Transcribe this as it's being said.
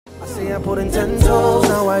See, I put in 10 toes,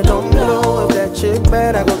 now I don't know if that chick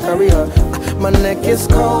bad, I go carry her. My neck is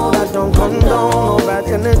cold, I don't condone no bad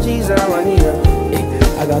energies around here.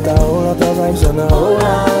 I got a whole lot of vibes and a whole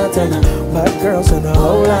lot and bad girls and a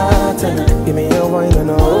whole lot and give me a wine and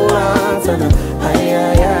a whole lot and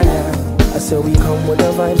I said we come with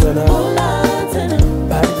the vibes and a whole lot and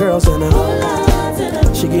bad girls and a whole lot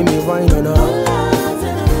and she give me wine and a whole lot.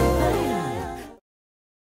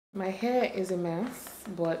 My hair is a mess,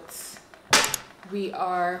 but we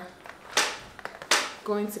are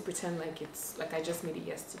going to pretend like it's like I just made it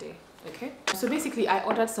yesterday. Okay, so basically I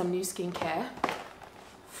ordered some new skincare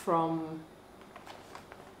from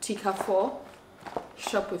Tika 4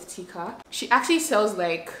 Shop with Tika. She actually sells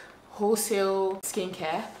like wholesale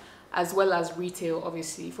skincare as well as retail,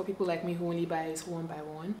 obviously, for people like me who only buys one by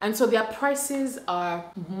one, and so their prices are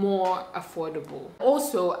more affordable.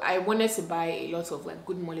 Also, I wanted to buy a lot of like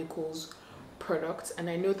Good Molecules products, and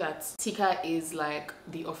I know that Tika is like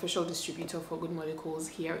the official distributor for Good Molecules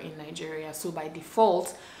here in Nigeria, so by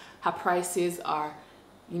default her prices are,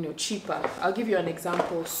 you know, cheaper. I'll give you an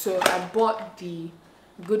example. So I bought the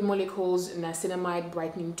Good Molecules Niacinamide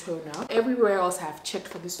Brightening Toner. Everywhere else I've checked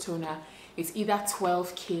for this toner, it's either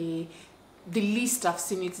 12k, the least I've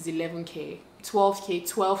seen it is 11k, 12k,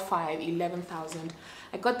 12.5, 11,000.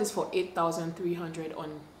 I got this for 8,300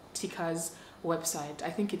 on Tika's website.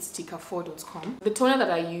 I think it's tika4.com. The toner that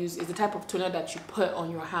I use is the type of toner that you put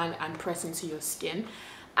on your hand and press into your skin.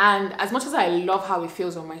 And as much as I love how it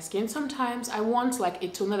feels on my skin, sometimes I want like a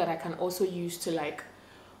toner that I can also use to like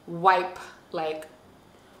wipe like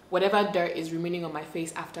whatever dirt is remaining on my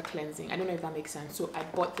face after cleansing. I don't know if that makes sense. So I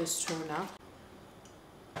bought this toner.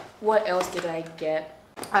 What else did I get?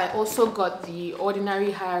 I also got the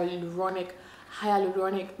Ordinary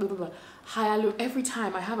every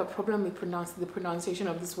time I have a problem with the pronunciation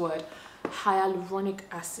of this word. Hyaluronic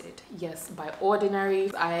acid, yes, by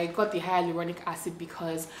Ordinary. I got the hyaluronic acid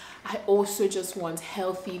because I also just want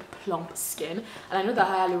healthy, plump skin, and I know that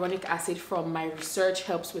hyaluronic acid from my research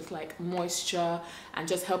helps with like moisture and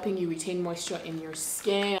just helping you retain moisture in your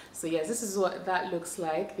skin. So yes, this is what that looks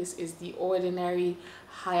like. This is the Ordinary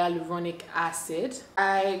hyaluronic acid.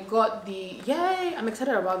 I got the, yay, I'm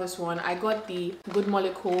excited about this one. I got the Good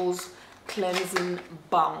Molecules cleansing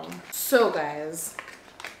balm. So guys,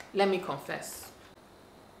 let me confess,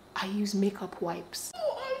 I use makeup wipes.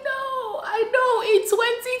 Oh, I know, it's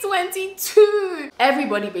 2022.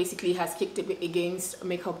 Everybody basically has kicked it against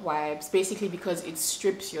makeup wipes, basically because it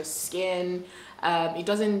strips your skin. It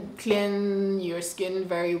doesn't clean your skin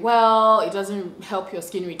very well. It doesn't help your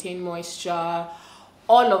skin retain moisture.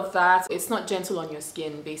 All of that. It's not gentle on your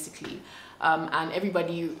skin, basically. And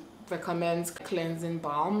everybody recommends cleansing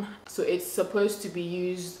balm. So it's supposed to be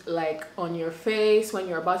used like on your face when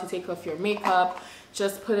you're about to take off your makeup.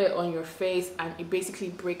 Just put it on your face and it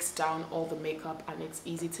basically breaks down all the makeup and it's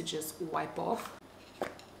easy to just wipe off.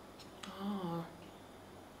 Oh,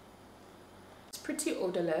 it's pretty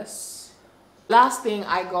odorless. Last thing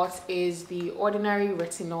I got is the Ordinary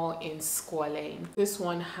Retinol in Squalane. This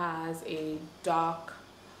one has a dark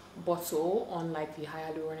bottle on like the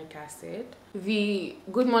hyaluronic acid. The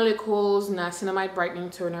Good Molecules Niacinamide Brightening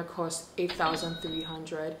Toner cost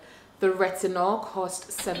 8,300. The retinol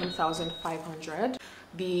cost 7,500.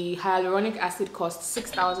 The hyaluronic acid cost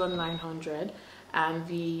 6,900, and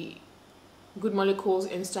the Good Molecules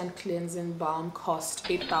Instant Cleansing Balm cost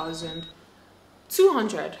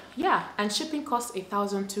 8,200. Yeah, and shipping costs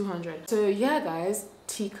 8,200. So yeah guys,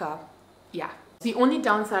 Tika, yeah. The only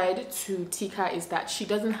downside to Tika is that she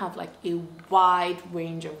doesn't have like a wide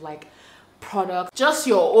range of like products. Just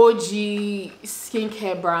your OG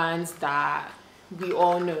skincare brands that we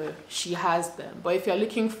all know, she has them. But if you're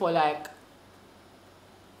looking for like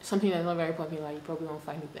something that's not very popular, you probably won't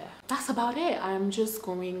find it there. That's about it. I'm just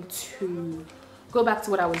going to go back to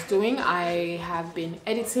what I was doing. I have been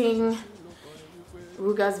editing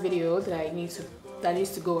Ruga's video that needs to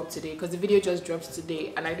go up today, because the video just dropped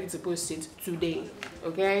today and I need to post it today.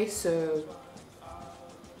 Okay, so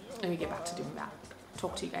let me get back to doing that.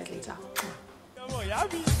 Talk to you guys later.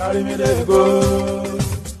 Carry me there, go.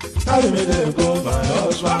 Carry me there, go, my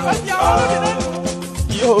husband.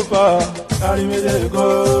 Jehovah, carry me there,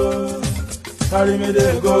 go. Carry me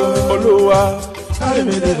there, go. Oluwa, carry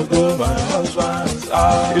me there, go, my husband.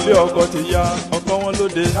 Ilé ọkọ ti ya, ọkọ wọn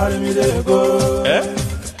lóde. Carry me there, go.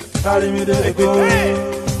 Carry me there, go.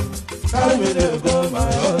 Carry me there, go,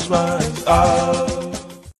 my husband.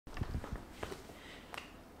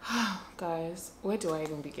 Guys, where do I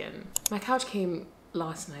even begin? My couch came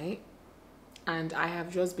last night and I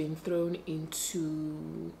have just been thrown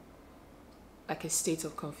into like a state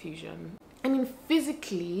of confusion. I mean,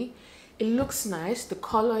 physically, it looks nice, the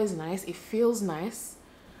color is nice, it feels nice,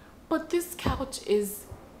 but this couch is,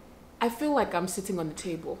 I feel like I'm sitting on the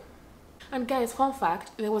table. And guys, fun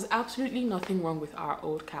fact, there was absolutely nothing wrong with our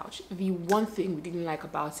old couch. The one thing we didn't like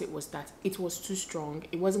about it was that it was too strong.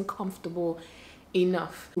 It wasn't comfortable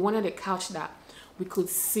enough. We wanted a couch that we could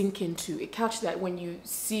sink into, a couch that when you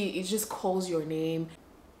see it just calls your name.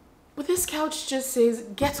 But this couch just says,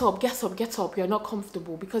 get up, get up, get up, you're not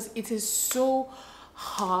comfortable, because it is so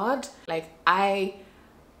hard. Like, I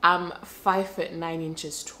am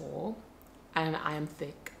 5'9" tall and I am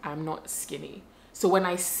thick. I'm not skinny. So when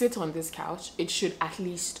I sit on this couch, it should at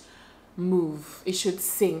least move. It should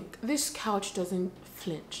sink. This couch doesn't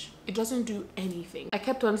flinch. It doesn't do anything. I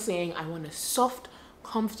kept on saying I want a soft,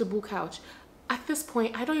 comfortable couch. At this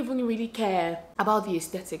point, I don't even really care about the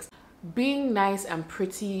aesthetics. Being nice and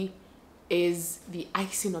pretty is the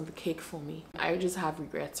icing on the cake for me. I just have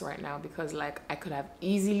regrets right now because, like, I could have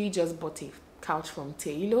easily just bought a couch from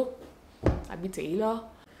Taylor. I'd be Taylor.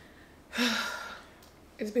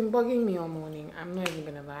 It's been bugging me all morning, I'm not even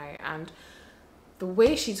gonna lie. And the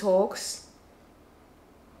way she talks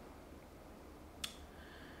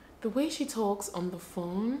on the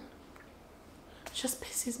phone just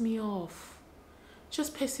pisses me off.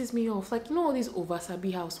 Just pisses me off. Like, you know all these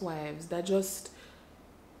oversabi housewives that just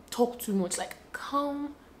talk too much? Like,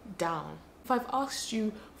 calm down. If I've asked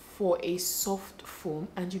you for a soft foam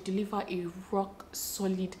and you deliver a rock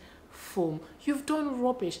solid foam, you've done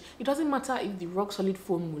rubbish. It doesn't matter if the rock solid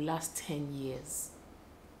foam will last 10 years.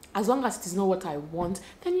 As long as it is not what I want,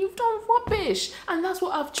 then you've done rubbish. And that's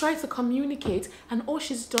what I've tried to communicate, and all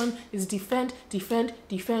she's done is defend,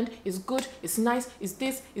 is good, is nice, is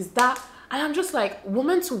this, is that. And I'm just like,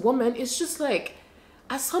 woman to woman, it's just like,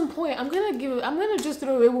 at some point, I'm gonna just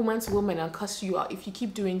throw away woman to woman and cuss you out if you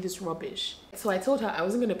keep doing this rubbish. So I told her I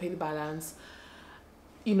wasn't gonna pay the balance.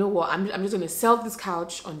 You know what, I'm just gonna sell this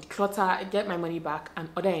couch on Declutter, get my money back, and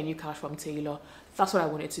order a new couch from Taylor. That's what I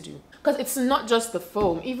wanted to do. Because it's not just the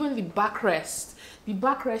foam, even the backrest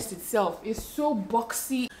itself is so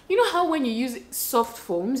boxy. You know how when you use soft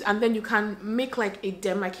foams and then you can make like a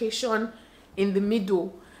demarcation in the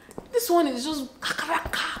middle? This one is just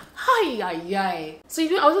hi. So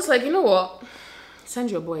I was just like, you know what?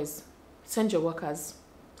 Send your boys, send your workers,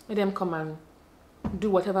 let them come and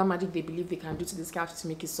do whatever magic they believe they can do to this couch to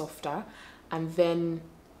make it softer, and then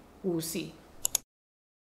we'll see.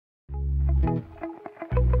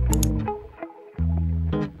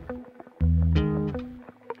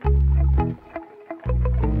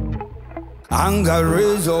 Anger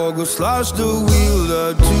razor go slash the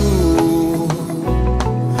wheel too.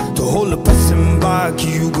 To hold the person back,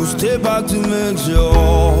 you go stay back to make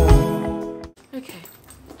sure. Okay.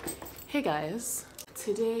 Hey guys.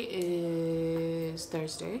 Today is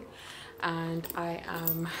Thursday and I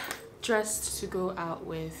am dressed to go out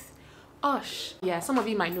with Osh. Yeah, some of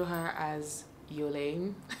you might know her as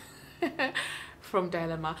Yolene from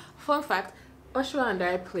Dilemma. Fun fact, Oshua and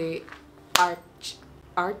I play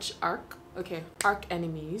arch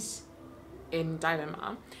enemies in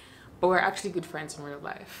Dilemma, but we're actually good friends in real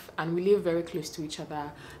life and we live very close to each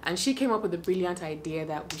other, and she came up with the brilliant idea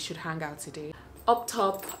that we should hang out today. Up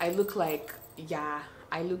top, I look like, yeah,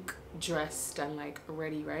 I look dressed and like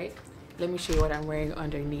ready, right? Let me show you what I'm wearing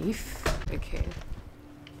underneath. Okay,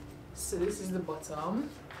 so this is the bottom.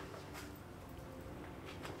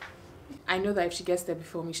 I know that if she gets there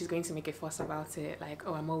before me, she's going to make a fuss about it, like,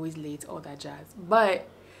 oh, I'm always late, all that jazz. But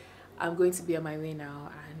I'm going to be on my way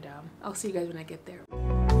now, and I'll see you guys when I get there.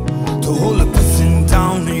 To hold a person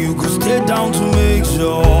down, you could stay down to make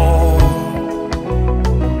sure.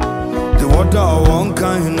 The water one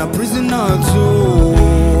kind of prisoner too.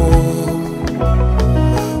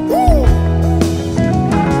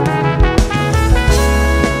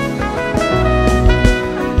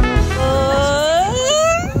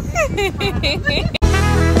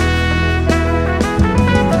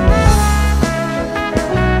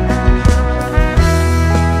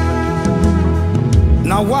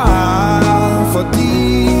 Now why for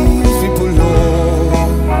these people know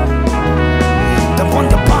the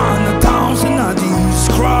wonder upon the towns and I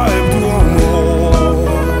described one more.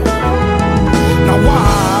 Now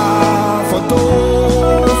why for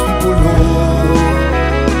those people know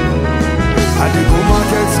I did go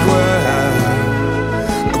Market Square,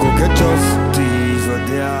 I go get justice for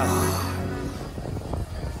there.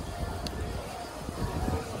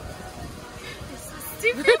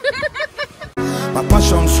 My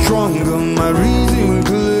passion stronger, my reason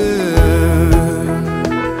clear.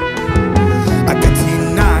 I get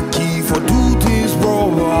in knacky for do this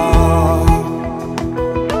proper.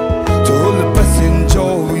 To hold the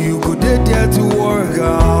passenger, you could get there.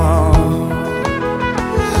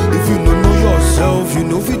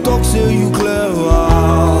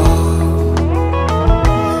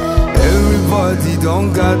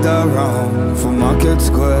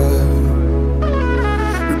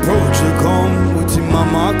 she come with him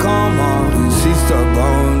mama come on, sister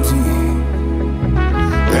bounty.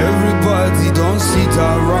 Everybody don't sit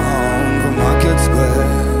around the market square.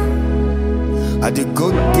 I did go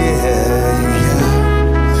there,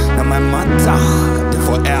 yeah. Now my matter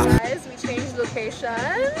for air. Guys, we changed location.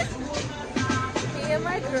 Me and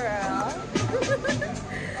my girl.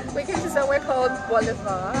 We came to somewhere called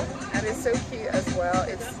Bolivar, and it's so cute as well.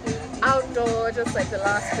 It's outdoor, just like the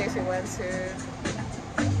last place we went to.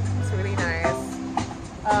 It's really nice.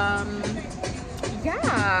 Yeah.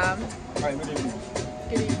 Hi, good evening.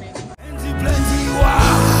 Good evening. Plenty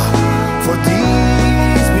wow for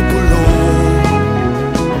these people low.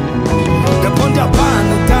 They put their band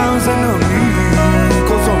down on me,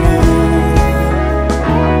 cause I'm old.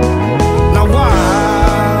 Now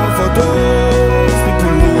wow for those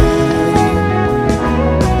people low.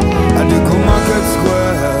 I did go market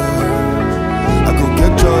square, I could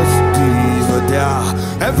get justice, but there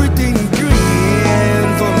everything green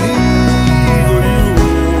for me.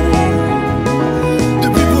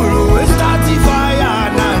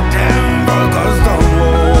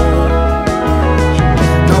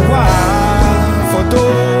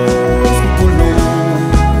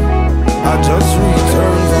 Just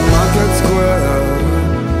returned from Market Square.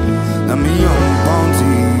 Now me on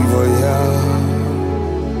bounty for yeah.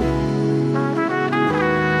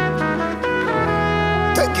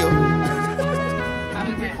 Thank you.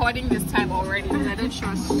 I'm recording this time already because I don't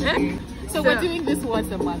trust you. So we're doing this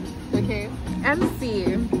once a month, okay?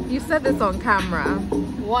 MC, you said this on camera.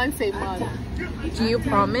 Once a month. Do you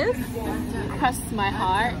promise? Cross my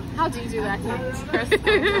heart. How do you do that? Cross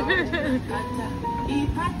my heart.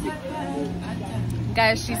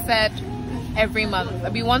 Guys, she said every month.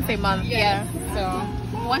 It'll be once a month. Yeah. So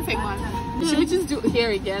once a month. Should we just do it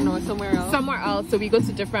here again or somewhere else? Somewhere else. So we go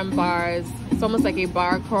to different bars. It's almost like a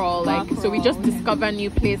bar crawl. So we just discover new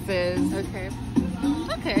places. Okay.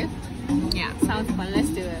 Okay. Yeah. Sounds fun. Let's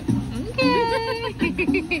do it.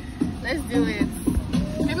 Okay. Let's do it.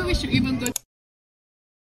 Maybe we should even go.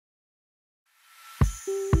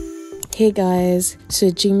 Hey guys,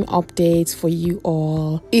 so gym updates for you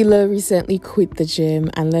all. Ila recently quit the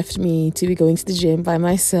gym and left me to be going to the gym by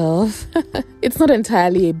myself. It's not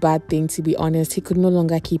entirely a bad thing, to be honest. He could no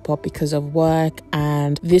longer keep up because of work,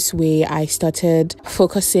 and this way I started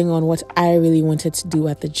focusing on what I really wanted to do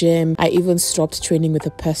at the gym. I even stopped training with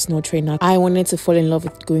a personal trainer. I wanted to fall in love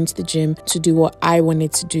with going to the gym to do what I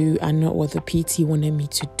wanted to do and not what the PT wanted me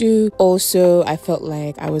to do. Also, I felt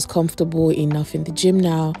like I was comfortable enough in the gym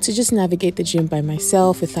now to just navigate the gym by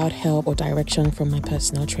myself without help or direction from my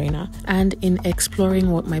personal trainer. And in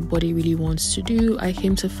exploring what my body really wants to do, I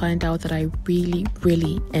came to find out that I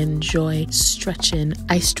really enjoy stretching.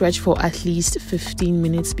 I stretch for at least 15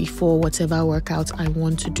 minutes before whatever workout I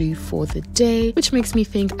want to do for the day, which makes me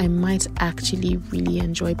think I might actually really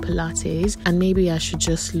enjoy Pilates, and maybe I should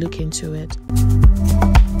just look into it.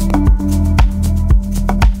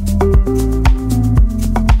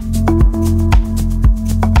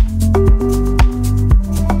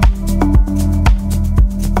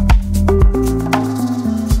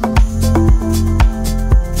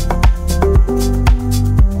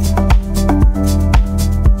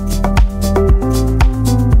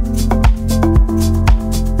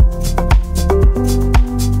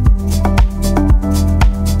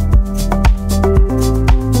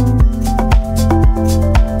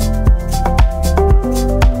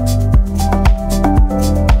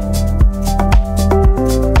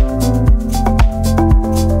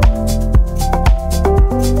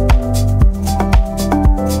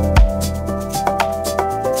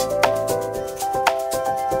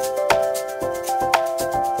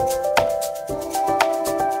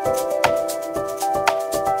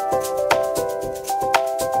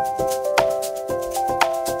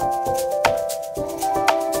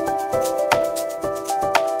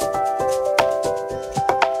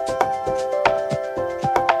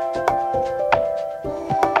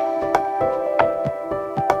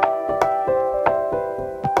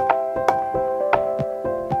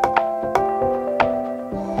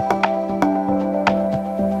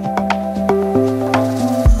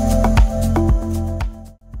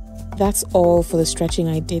 That's all for the stretching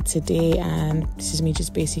I did today, and this is me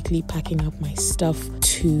just basically packing up my stuff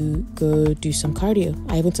to go do some cardio.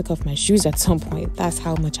 I even took off my shoes at some point. That's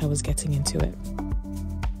how much I was getting into it.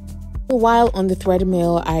 While on the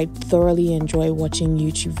treadmill, I thoroughly enjoy watching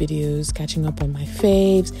YouTube videos, catching up on my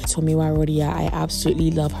faves. Tomiwa Rodia, I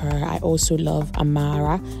absolutely love her. I also love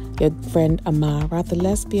Amara, your friend Amara, the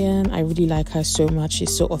lesbian. I really like her so much.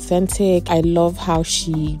 She's so authentic. I love how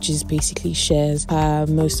she just basically shares her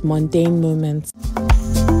most mundane moments.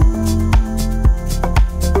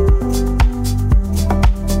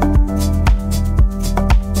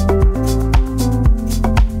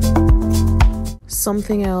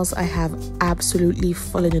 Something else I have absolutely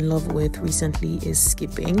fallen in love with recently is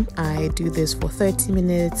skipping. I do this for 30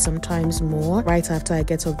 minutes, sometimes more, right after I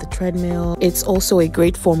get off the treadmill. It's also a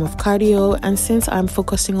great form of cardio, and since I'm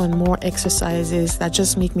focusing on more exercises that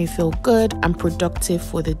just make me feel good and productive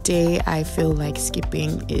for the day, I feel like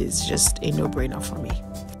skipping is just a no-brainer for me.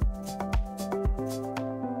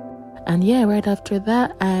 And yeah, right after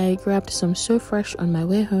that, I grabbed some So Fresh on my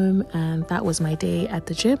way home, and that was my day at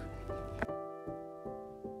the gym.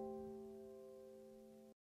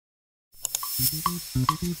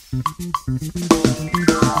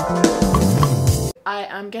 I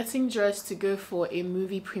am getting dressed to go for a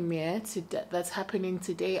movie premiere that's happening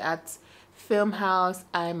today at Filmhouse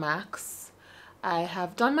IMAX. I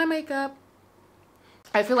have done my makeup.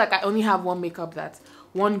 I feel like I only have one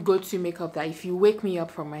go-to makeup that if you wake me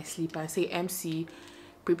up from my sleep and say, MC,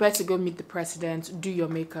 prepare to go meet the president, do your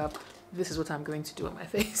makeup, this is what I'm going to do on my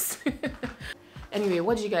face. Anyway,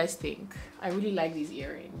 what do you guys think? I really like these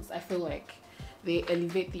earrings. I feel like they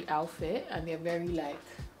elevate the outfit and they're very like,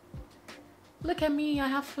 look at me, I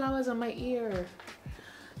have flowers on my ear.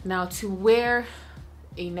 Now to wear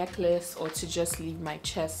a necklace or to just leave my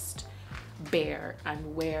chest bare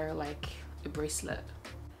and wear like a bracelet.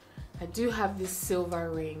 I do have this silver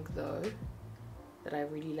ring though that I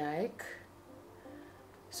really like.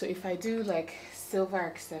 So if I do like silver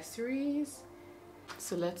accessories,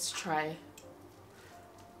 so let's try.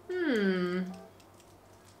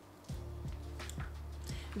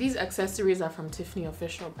 These accessories are from Tiffany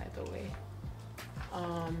Official, by the way.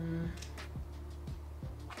 I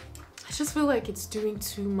just feel like it's doing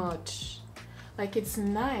too much. Like, it's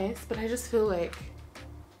nice, but I just feel like,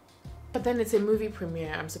 but then it's a movie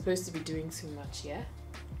premiere, I'm supposed to be doing too much, yeah?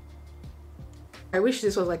 I wish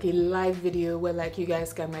this was like a live video where like you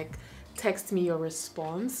guys can like text me your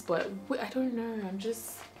response, but I don't know,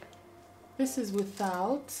 this is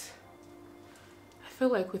without. I feel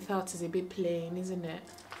like without is a bit plain, isn't it?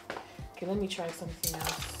 Okay, let me try something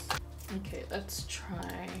else. Okay, let's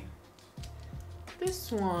try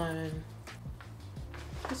this one.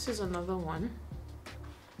 This is another one.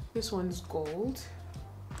 This one's gold.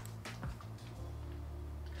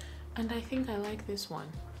 And I think I like this one.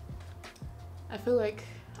 I feel like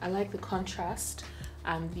I like the contrast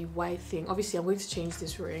and the white thing. Obviously, I'm going to change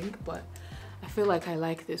this ring, but I feel like I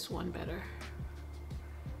like this one better.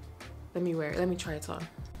 Let me wear it. Let me try it on.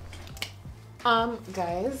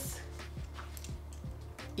 Guys.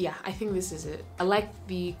 Yeah, I think this is it. I like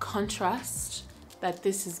the contrast that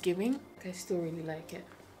this is giving. I still really like it.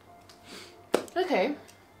 Okay,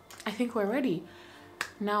 I think we're ready.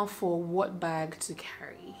 Now for what bag to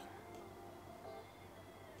carry.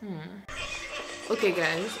 Okay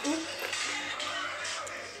guys.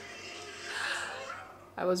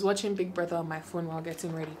 I was watching Big Brother on my phone while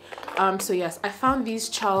getting ready. So yes, I found these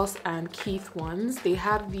Charles and Keith ones. They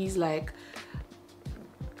have these like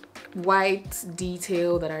white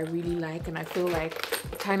detail that I really like, and I feel like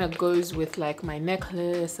it kind of goes with like my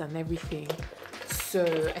necklace and everything. So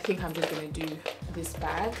I think I'm just gonna do this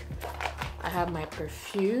bag. I have my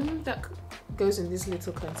perfume that goes in this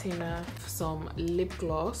little container, some lip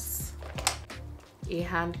gloss, a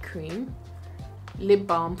hand cream, lip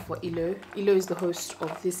balm for Ilo. Ilo is the host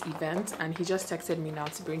of this event and he just texted me now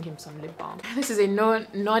to bring him some lip balm. This is a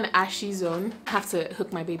non-ashy zone. I have to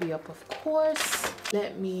hook my baby up, of course.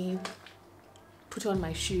 Let me put on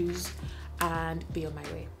my shoes and be on my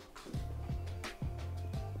way.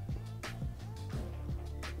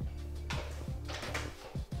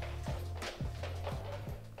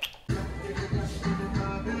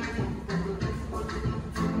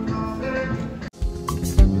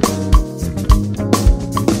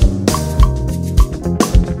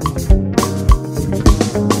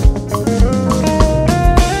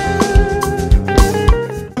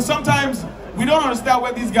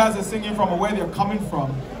 Where these guys are singing from or where they're coming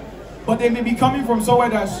from, but they may be coming from somewhere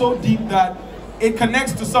that's so deep that it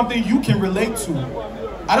connects to something you can relate to.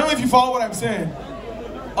 I don't know if you follow what I'm saying.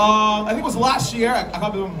 I think it was last year, I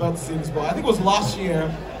can't believe I'm about to say this, but I think it was last year,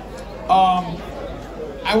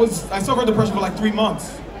 I suffered depression for like 3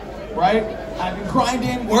 months, right? I've been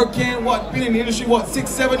grinding, working, been in the industry,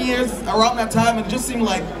 6-7 years around that time, and it just seemed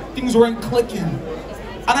like things weren't clicking.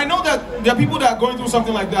 And I know that there are people that are going through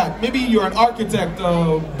something like that. Maybe you're an architect,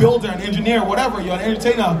 builder, an engineer, whatever, you're an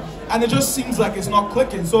entertainer, and it just seems like it's not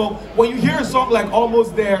clicking. So when you hear a song like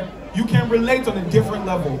Almost There, you can relate on a different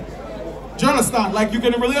level. Do you understand? Like you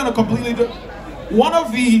can relate on a completely different... One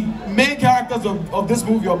of the main characters of this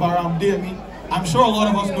movie about Demi, I'm sure a lot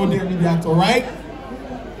of us know Demi the actor, right?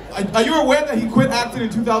 Are you aware that he quit acting in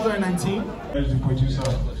 2019? Where did you quit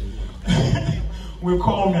yourself? will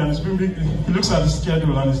call me and he looks at the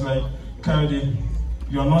schedule and it's like, Kennedy,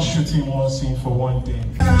 you're not shooting one scene for one day.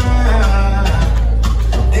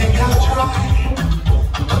 They can try,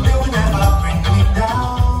 but they will never bring me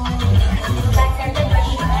down.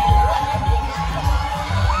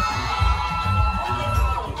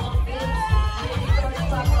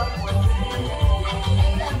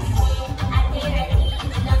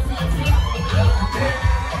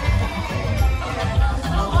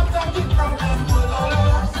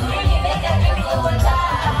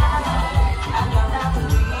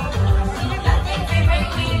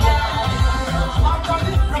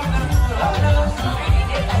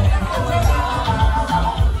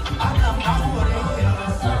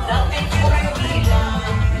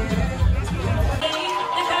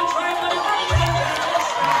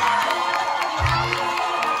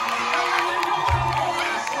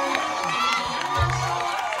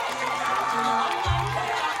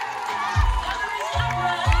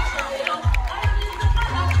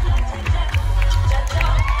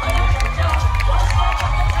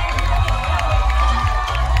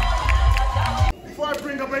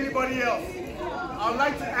 Anybody else, I'd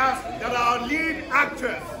like to ask that our lead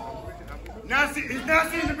actress, Nancy, is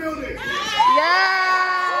Nancy in the building? Yes!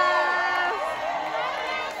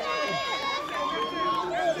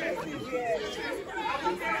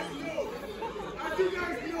 As you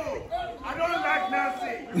guys know, I don't like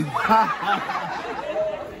Nancy. The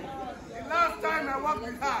last time I worked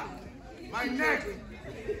with her, my neck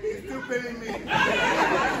is still paining me.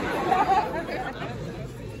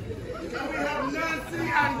 Can we have Nancy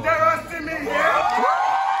and Darosimi here?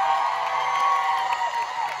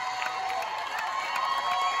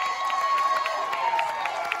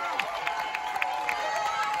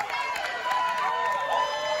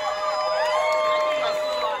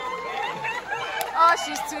 Oh,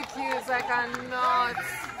 she's too cute. I cannot.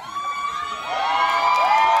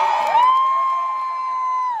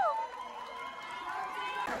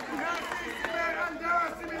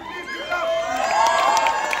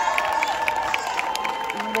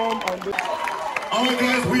 Alright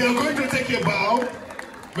guys, we are going to take a bow.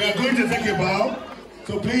 We are going to take a bow.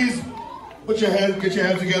 So please put your hands, get your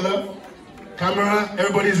hands together. Camera,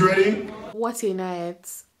 everybody's ready. What a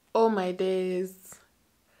night. Oh my days.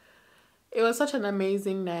 It was such an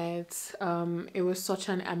amazing night. It was such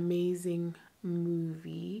an amazing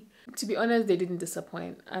movie. To be honest, they didn't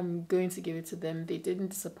disappoint. I'm going to give it to them. They didn't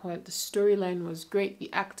disappoint. The storyline was great.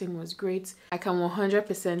 The acting was great. I can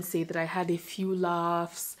 100% say that I had a few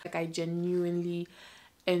laughs. Like, I genuinely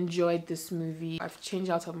enjoyed this movie. I've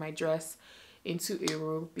changed out of my dress into a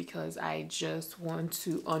robe because I just want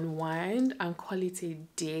to unwind and call it a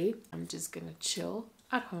day. I'm just gonna chill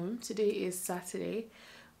at home. Today is Saturday,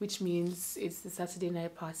 which means it's the Saturday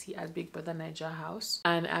night party at Big Brother Niger house,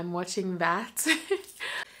 and I'm watching that.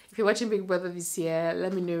 If you're watching Big Brother this year,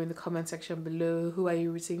 let me know in the comment section below. Who are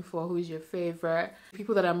you rooting for? Who's your favorite?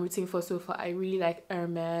 People that I'm rooting for so far, I really like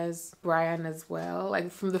Hermes, Brian as well.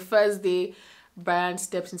 Like, from the first day Brian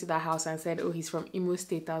stepped into that house and said, oh, he's from Imo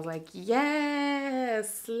State, I was like,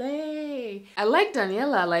 yes, slay. I like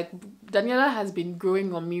Daniela. Like, Daniela has been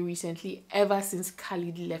growing on me recently ever since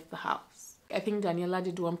Khalid left the house. I think Daniela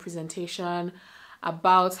did one presentation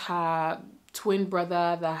about her twin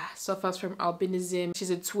brother that suffers from albinism. She's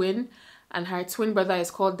a twin and her twin brother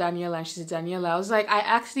is called Daniela and she's Daniela. I was like, I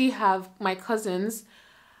actually have my cousins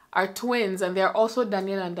are twins and they're also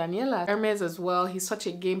Daniela and Daniela. Hermes as well, he's such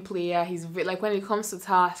a game player. He's like, when it comes to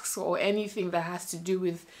tasks or anything that has to do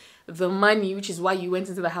with the money, which is why you went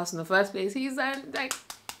into the house in the first place, he's like,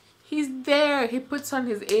 he's there. He puts on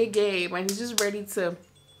his A game and he's just ready to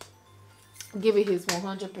give it his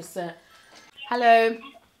 100%. Hello.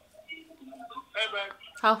 Hey, babe.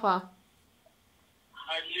 How far?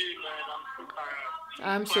 I leave, man.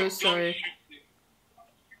 I'm so tired. I'm so sorry.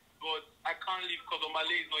 But I can't leave because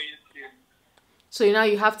Omale is not here. So now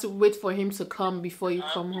you have to wait for him to come before you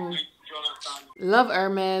come home. Love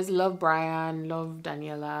Hermes, love Brian, love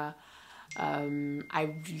Daniela.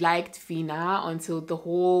 I liked Fina until the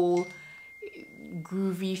whole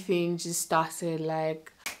groovy thing just started,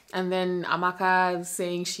 like, and then Amaka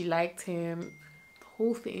saying she liked him. The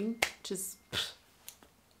whole thing just...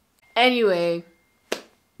 Anyway,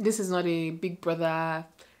 this is not a Big Brother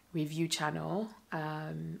review channel.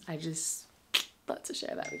 I just thought to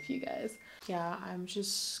share that with you guys. Yeah, I'm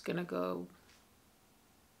just gonna go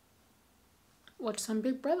watch some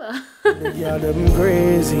Big Brother. Yeah, them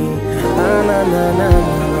crazy. Na, na, na,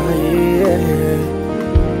 na, yeah.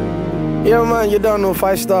 Yeah, man, you don't know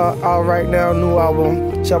 5-star out right now, new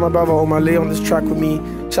album. Shout out my brother Omale on this track with me.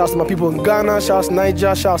 Shouts to my people in Ghana, shouts to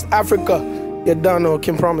Niger, shouts to Africa. You don't know,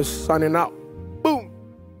 Kim Promise, signing out.